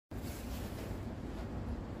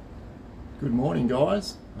Good morning,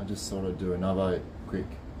 guys. I just thought I'd do another quick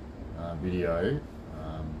video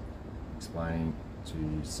explaining to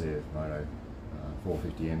Cfmoto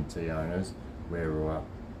 450Mt owners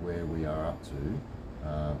where we are up to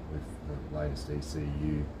with the latest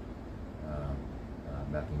ECU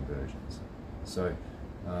mapping versions. So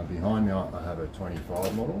behind me I have a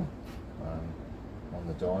 25 model on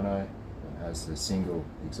the dyno that has the single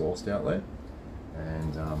exhaust outlet.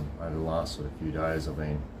 And over the last sort of few days I've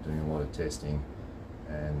been doing a lot of testing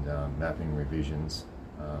and mapping revisions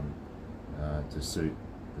to suit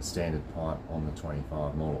the standard pipe on the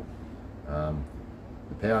 25 model.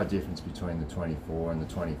 The power difference between the 24 and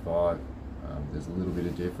the 25, there's a little bit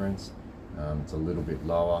of difference. It's a little bit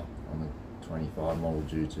lower on the 25 model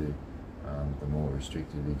due to the more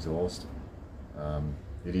restricted exhaust.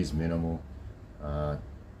 It is minimal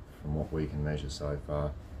from what we can measure so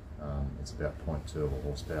far. It's about 0.2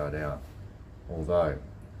 horsepower out, although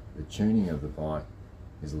the tuning of the bike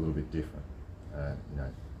is a little bit different,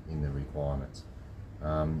 in the requirements.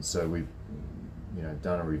 So we've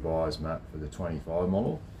done a revised map for the 25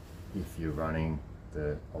 model. If you're running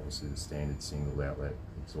obviously the standard single outlet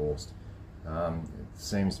exhaust, it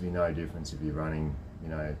seems to be no difference if you're running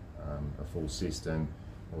a full system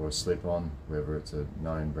or a slip-on, whether it's a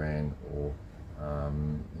known brand or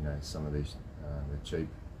some of these the cheap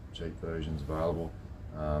versions available.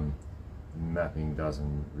 Mapping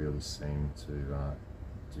doesn't really seem to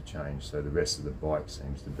change, so the rest of the bike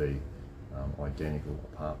seems to be identical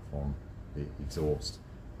apart from the exhaust.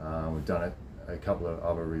 We've done a couple of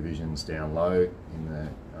other revisions down low in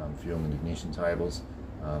the fuel and ignition tables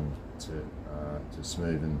to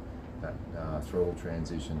smoothen that throttle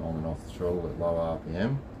transition on and off the throttle at low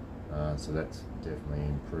RPM. So that's definitely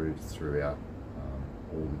improved throughout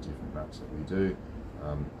all the different maps that we do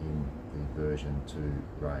in the version 2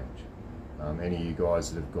 range. Any of you guys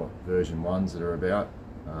that have got version 1s that are about,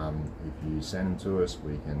 if you send them to us,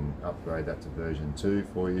 we can upgrade that to version 2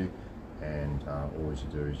 for you, and all you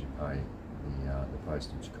do is you pay the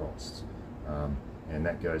postage costs. And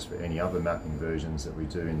that goes for any other mapping versions that we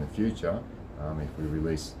do in the future. If we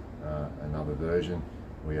release another version,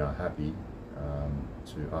 we are happy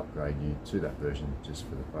to upgrade you to that version just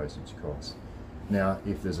for the postage costs. Now,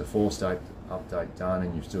 if there's a four-state update done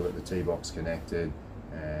and you've still got the T-box connected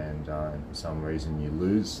and for some reason you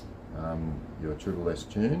lose your Triple S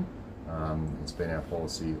tune, it's been our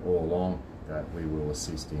policy all along that we will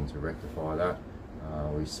assist in to rectify that.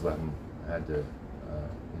 We still haven't had to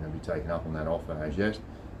be taken up on that offer as yet,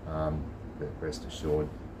 but rest assured,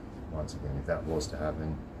 once again, if that was to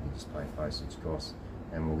happen, you just pay postage costs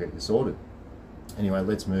and we'll get you sorted. Anyway,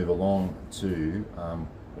 let's move along to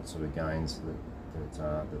what sort of gains that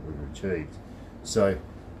we've achieved. So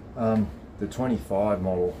the 25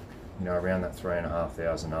 model, around that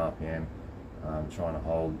 3,500 RPM, trying to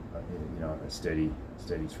hold a steady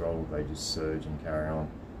throttle, they just surge and carry on,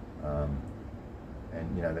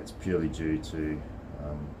 and that's purely due to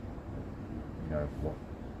what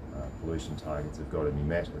pollution targets have got to be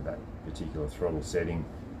met at that particular throttle setting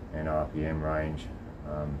and RPM range.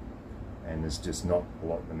 And there's just not a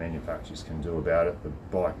lot the manufacturers can do about it. The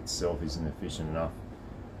bike itself isn't efficient enough,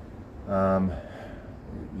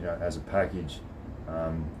 as a package,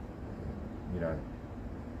 to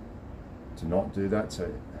not do that.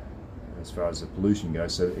 So as far as the pollution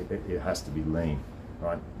goes, so it has to be lean,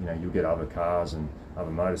 right? You'll get other cars and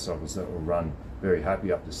other motorcycles that will run very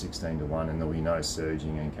happy up to 16:1, and there'll be no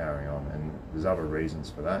surging and carrying on. And there's other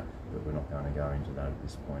reasons for that, but we're not going to go into that at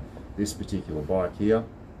this point. This particular bike here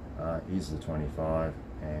is the 25,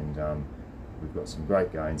 and we've got some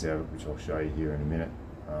great gains out of it, which I'll show you here in a minute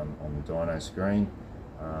on the dyno screen.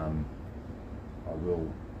 I will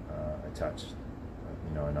attach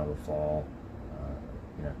another file,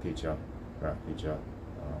 picture, graph picture,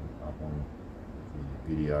 up on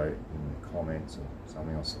the video in the comments or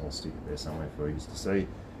something. I'll stick it there somewhere for you just to see.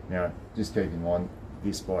 Now, just keep in mind,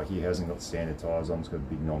 this bike here hasn't got standard tyres on. It's got a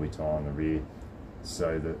big knobby tyre on the rear,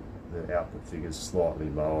 so that the output figure is slightly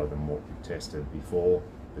lower than what we've tested before,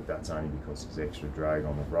 but that's only because there's extra drag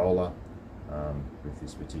on the roller with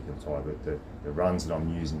this particular tyre. But the runs that I'm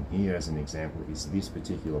using here as an example is this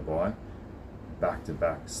particular bike,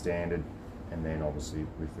 back-to-back standard, and then obviously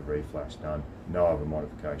with the reflash done, no other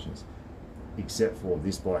modifications, except for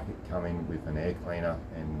this bike coming with an air cleaner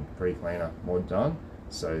and pre-cleaner mod done,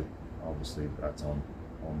 so obviously that's on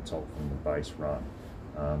top from the base run.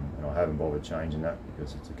 And I haven't bothered changing that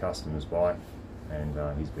because it's a customer's bike, and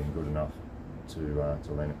he's been good enough to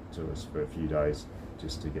lend it to us for a few days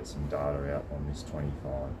just to get some data out on this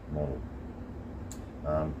 25 model.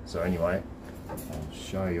 So anyway, I'll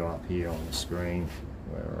show you up here on the screen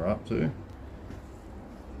where we're up to.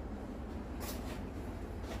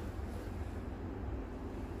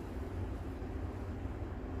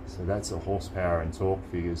 So that's the horsepower and torque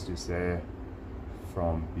figures just there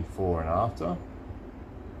from before and after.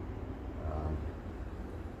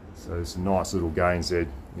 So there's some nice little gains there,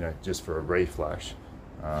 you know, just for a reflash,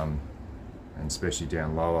 and especially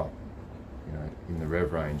down lower, you know, in the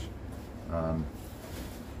rev range.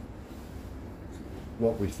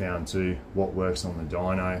 What we found too, what works on the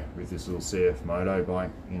dyno with this little Cfmoto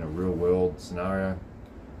bike in a real world scenario,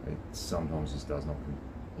 it sometimes just does not,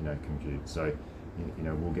 you know, compute. So, you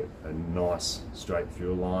know, we'll get a nice straight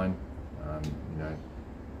fuel line, you know,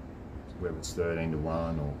 whether it's 13 to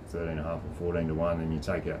 1 or 13.5 or 14 to 1, and you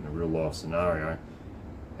take it out in a real life scenario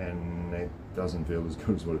and it doesn't feel as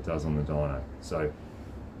good as what it does on the dyno. So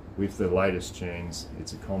with the latest tunes,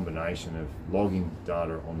 it's a combination of logging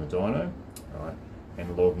data on the dyno, right,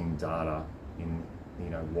 and logging data in, you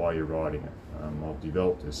know, while you're riding it. I've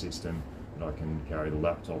developed a system that I can carry the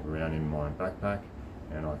laptop around in my backpack,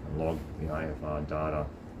 and I can log the AFR data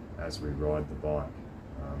as we ride the bike,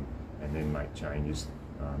 and then make changes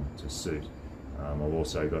to suit. I've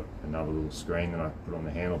also got another little screen that I put on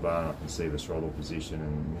the handlebar, and I can see the throttle position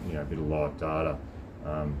and, you know, a bit of live data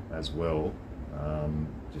as well,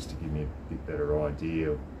 just to give me a bit better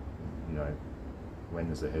idea of, you know, when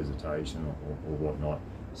there's a hesitation or whatnot,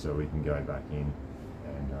 so we can go back in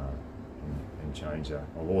and change that.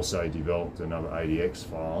 I've also developed another ADX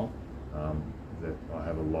file that I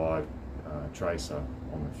have a live tracer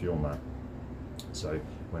on the fuel map. So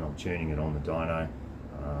when I'm tuning it on the dyno,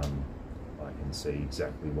 I can see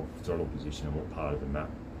exactly what throttle position and what part of the map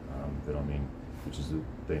that I'm in, which has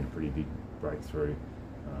been a pretty big breakthrough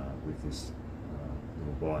with this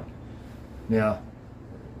little bike. Now,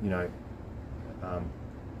 you know,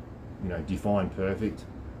 define perfect.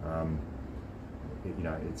 You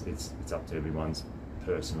know, it's up to everyone's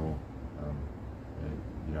personal,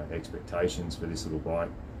 you know, expectations for this little bike.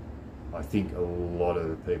 I think a lot of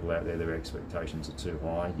the people out there, their expectations are too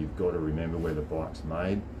high. You've got to remember where the bike's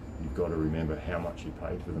made. You've got to remember how much you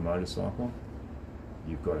paid for the motorcycle.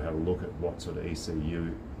 You've got to have a look at what sort of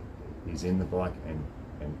ECU is in the bike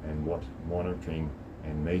and what monitoring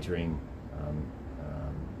and metering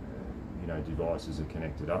you know, devices are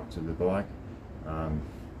connected up to the bike.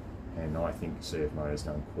 And I think Cfmoto has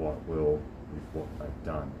done quite well with what they've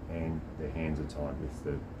done, and their hands are tied with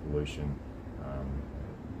the pollution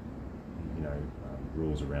you know,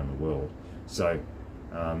 rules around the world. So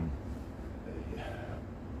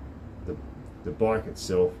the bike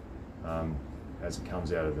itself, as it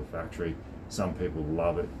comes out of the factory, some people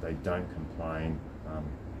love it, they don't complain,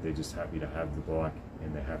 they're just happy to have the bike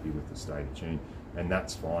and they're happy with the state of tune, and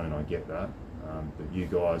that's fine, and I get that. But you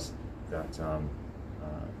guys that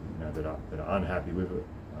you know, that are unhappy with it,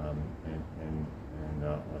 and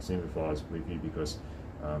I sympathise with you, because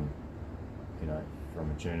you know, from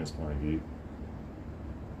a tuner's point of view,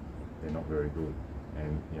 they're not very good.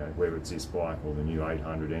 And you know, whether it's this bike or the new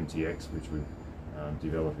 800 MTX, which we're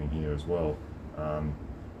developing here as well,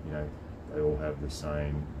 you know, they all have the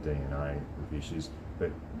same DNA of issues.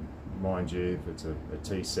 But mind you, if it's a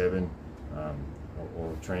T7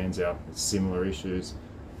 or a Transalp, it's similar issues,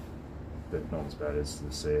 but not as bad as the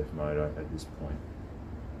Cfmoto at this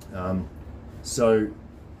point. So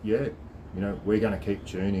yeah, you know, we're going to keep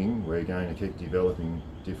tuning, we're going to keep developing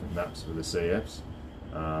different maps for the CFs.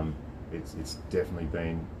 It's definitely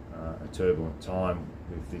been a turbulent time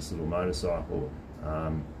with this little motorcycle.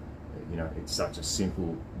 You know, it's such a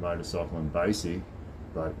simple motorcycle and basic,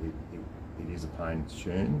 but it is a pain to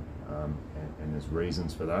tune, and there's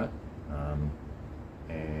reasons for that.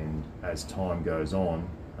 And as time goes on,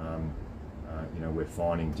 you know, we're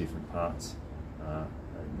finding different parts,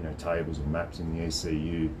 you know, tables or maps in the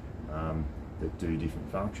ECU that do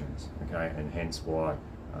different functions, okay, and hence why,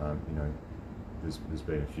 you know, there's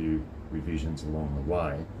been a few revisions along the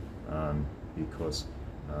way, because,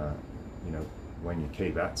 you know, when you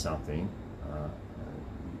keep at something,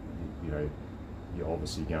 you know, you're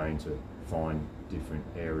obviously going to find different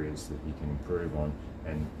areas that you can improve on,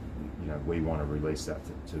 and you know, we want to release that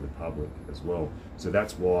to the public as well. So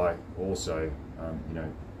that's why also, you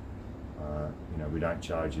know, we don't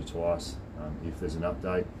charge you twice. If there's an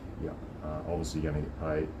update, you're obviously going to get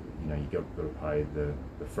paid. You know, you've got to pay the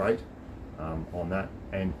freight on that,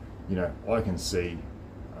 and you know, I can see,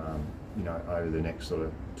 you know, over the next sort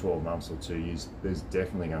of 12 months or 2 years, there's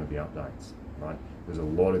definitely going to be updates, right? There's a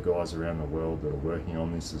lot of guys around the world that are working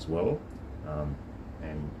on this as well,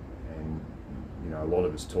 and you know, a lot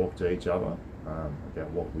of us talk to each other about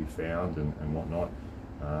what we found and whatnot,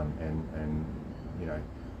 and you know,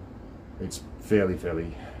 it's fairly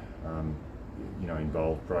you know,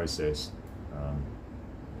 involved process,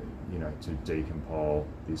 you know, to decompile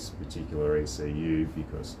this particular ECU,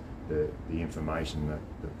 because the information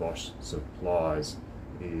that Bosch supplies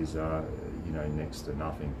is next to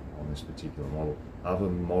nothing on this particular model. Other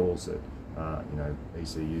models that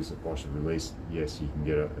ECUs that Bosch have released, yes, you can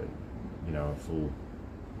get a full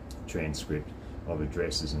transcript of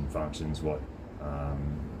addresses and functions, what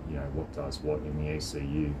does what in the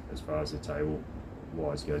ECU as far as the table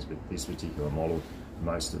wise goes. But this particular model,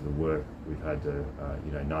 most of the work we've had to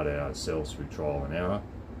nut out ourselves through trial and error,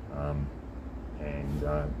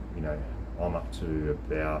 I'm up to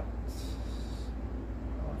about,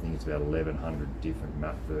 I think it's about 1,100 different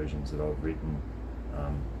map versions that I've written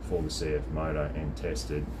for the Cfmoto and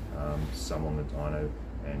tested, some on the dyno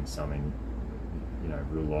and some in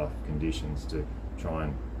real life conditions, to try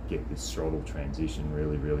and get this throttle transition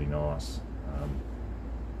really nice,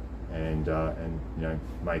 and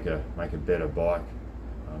make a better bike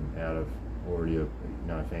out of already a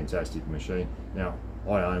fantastic machine. Now,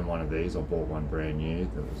 I own one of these. I bought one brand new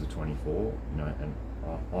that was a 24, and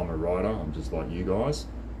I'm a rider. I'm just like you guys,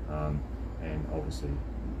 and obviously,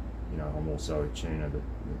 I'm also a tuner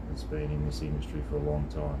that's been in this industry for a long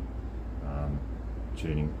time,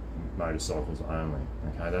 tuning motorcycles only.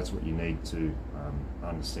 Okay, that's what you need to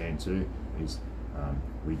understand too. Is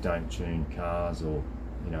we don't tune cars or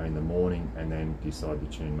in the morning and then decide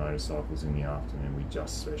to tune motorcycles in the afternoon. We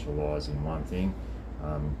just specialise in one thing.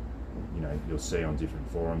 You'll see on different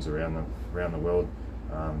forums around the world,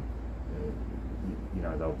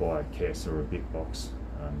 they'll buy a KES or a Bitbox,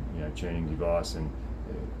 tuning device, and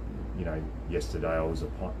yesterday I was a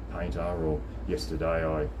painter, or yesterday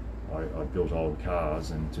I built old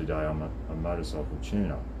cars, and today I'm a motorcycle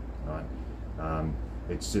tuner, right?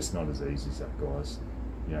 It's just not as easy as that, guys.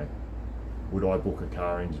 Would I book a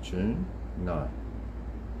car in to tune? No,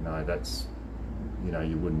 that's,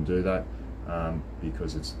 you wouldn't do that,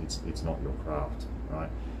 because it's not your craft, right?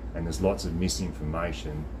 And there's lots of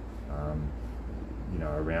misinformation,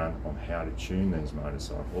 around on how to tune these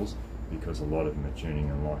motorcycles, because a lot of them are tuning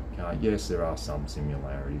them like a car. Yes, there are some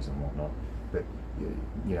similarities and whatnot, but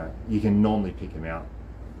you can normally pick them out.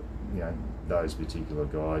 Those particular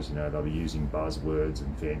guys, they'll be using buzzwords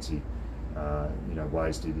and fancy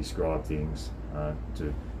ways to describe things,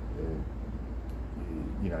 to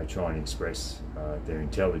try and express their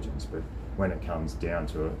intelligence. But when it comes down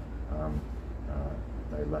to it,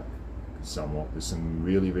 they lack somewhat. There's some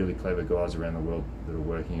really clever guys around the world that are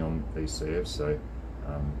working on these CFs, so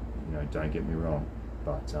don't get me wrong,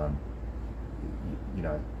 but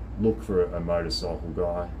look for a motorcycle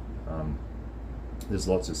guy. There's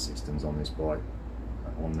lots of systems on this bike,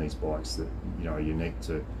 on these bikes, that are unique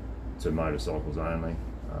to motorcycles only.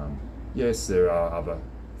 Yes, there are other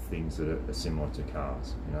things that are similar to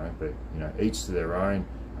cars, but each to their own.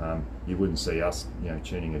 You wouldn't see us,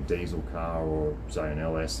 tuning a diesel car, or say an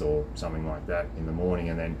LS or something like that, in the morning,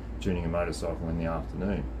 and then tuning a motorcycle in the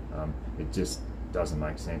afternoon. It just doesn't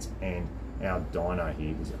make sense. And our dyno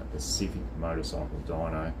here is a Pacific motorcycle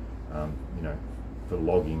dyno, for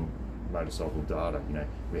logging motorcycle data.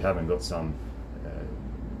 We haven't got some,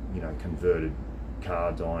 converted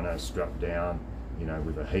car dyno strapped down,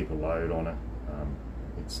 with a heap of load on it.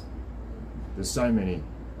 There's so many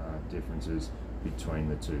differences between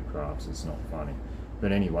the two crafts, it's not funny.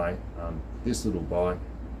 But anyway, this little bike,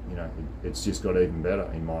 it's just got even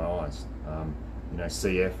better in my eyes.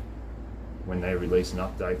 CF, when they're releasing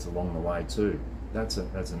updates along the way too, that's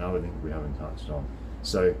another thing we haven't touched on.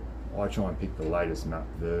 So I try and pick the latest map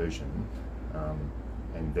version,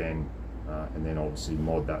 and then obviously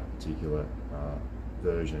mod that particular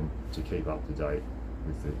version to keep up to date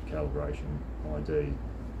with the calibration ID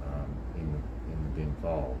in the bin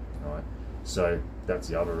file, right? So that's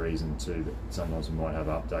the other reason too, that sometimes we might have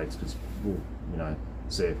updates, because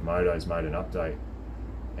Cfmoto's made an update,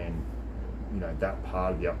 and that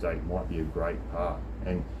part of the update might be a great part,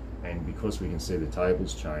 and because we can see the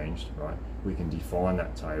tables changed, right, we can define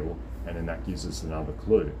that table, and then that gives us another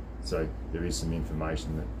clue. So there is some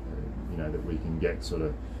information that that we can get sort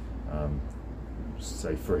of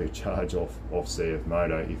say free of charge off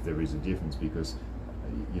Cfmoto if there is a difference, because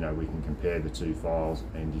we can compare the two files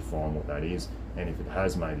and define what that is, and if it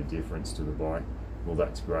has made a difference to the bike, well,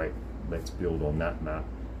 that's great. Let's build on that map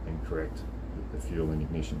and correct the fuel and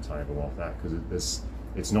ignition table off that, because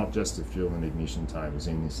it's not just the fuel and ignition tables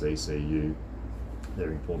in this ECU.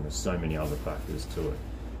 They're important. There's so many other factors to it.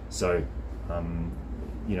 So and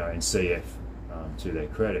CF, to their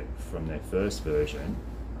credit, from their first version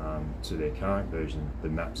to their current version, the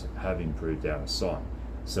maps have improved out of sight.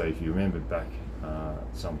 So if you remember back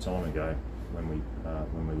some time ago, when we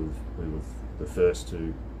were the first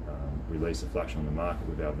to release a flash on the market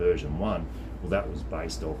with our version 1, well, that was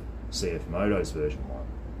based off Cfmoto's version 1.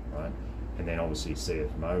 right? And then obviously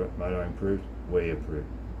Cfmoto improved, we improved,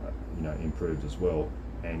 improved as well,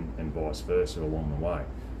 and vice versa along the way.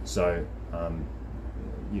 So,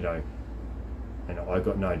 and I've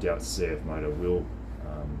got no doubt Cfmoto will,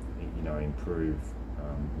 improve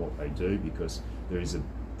what they do, because there is a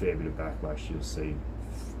fair bit of backlash you'll see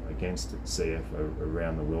against CF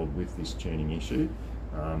around the world with this tuning issue.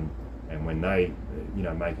 And when they,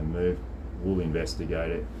 make a move, we'll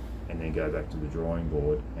investigate it and then go back to the drawing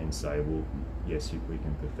board and say, well, yes, we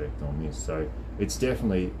can perfect on this. So it's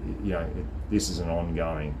definitely, this is an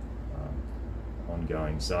ongoing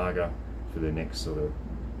saga for the next sort of,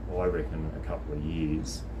 I reckon, a couple of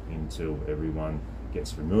years, until everyone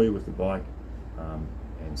gets familiar with the bike,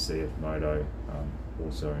 and Cfmoto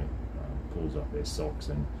also pulls up their socks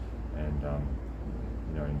and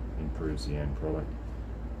improves the end product.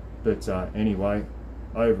 But anyway,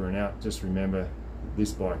 over and out. Just remember,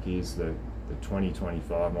 this bike is the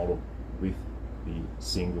 2025 model with the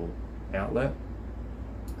single outlet,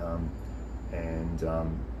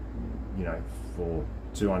 for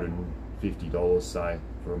 $250, say,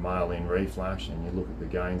 for a mail-in reflash, and you look at the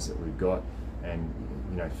gains that we've got, and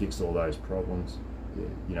fix all those problems,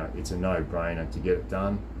 it's a no-brainer to get it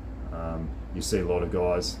done. You see a lot of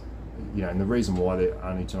guys, and the reason why they're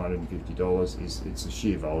only $250 is it's the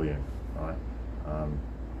sheer volume, right?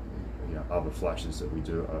 Other flashes that we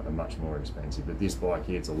do are much more expensive, but this bike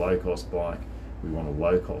here, it's a low-cost bike. We want a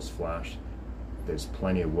low-cost flash. There's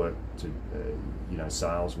plenty of work to,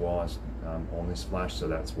 sales-wise on this flash, so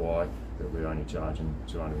that's why that we're only charging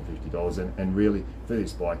 $250. And really, for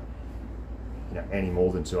this bike, any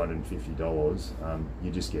more than $250,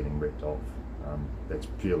 you're just getting ripped off. That's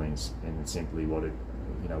purely and simply what it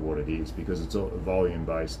is, because it's a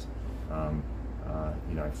volume-based,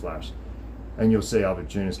 flash. And you'll see other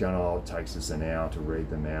tuners going, oh, it takes us an hour to read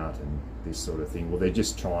them out and this sort of thing. Well, they're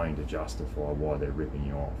just trying to justify why they're ripping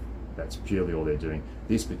you off. That's purely all they're doing.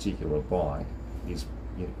 This particular bike is,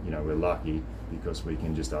 we're lucky because we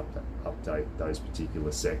can just update those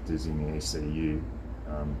particular sectors in the ECU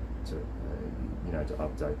to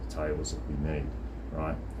update the tables that we need,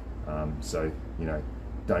 right? So,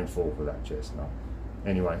 don't fall for that chestnut.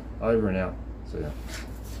 Anyway, over and out. See ya.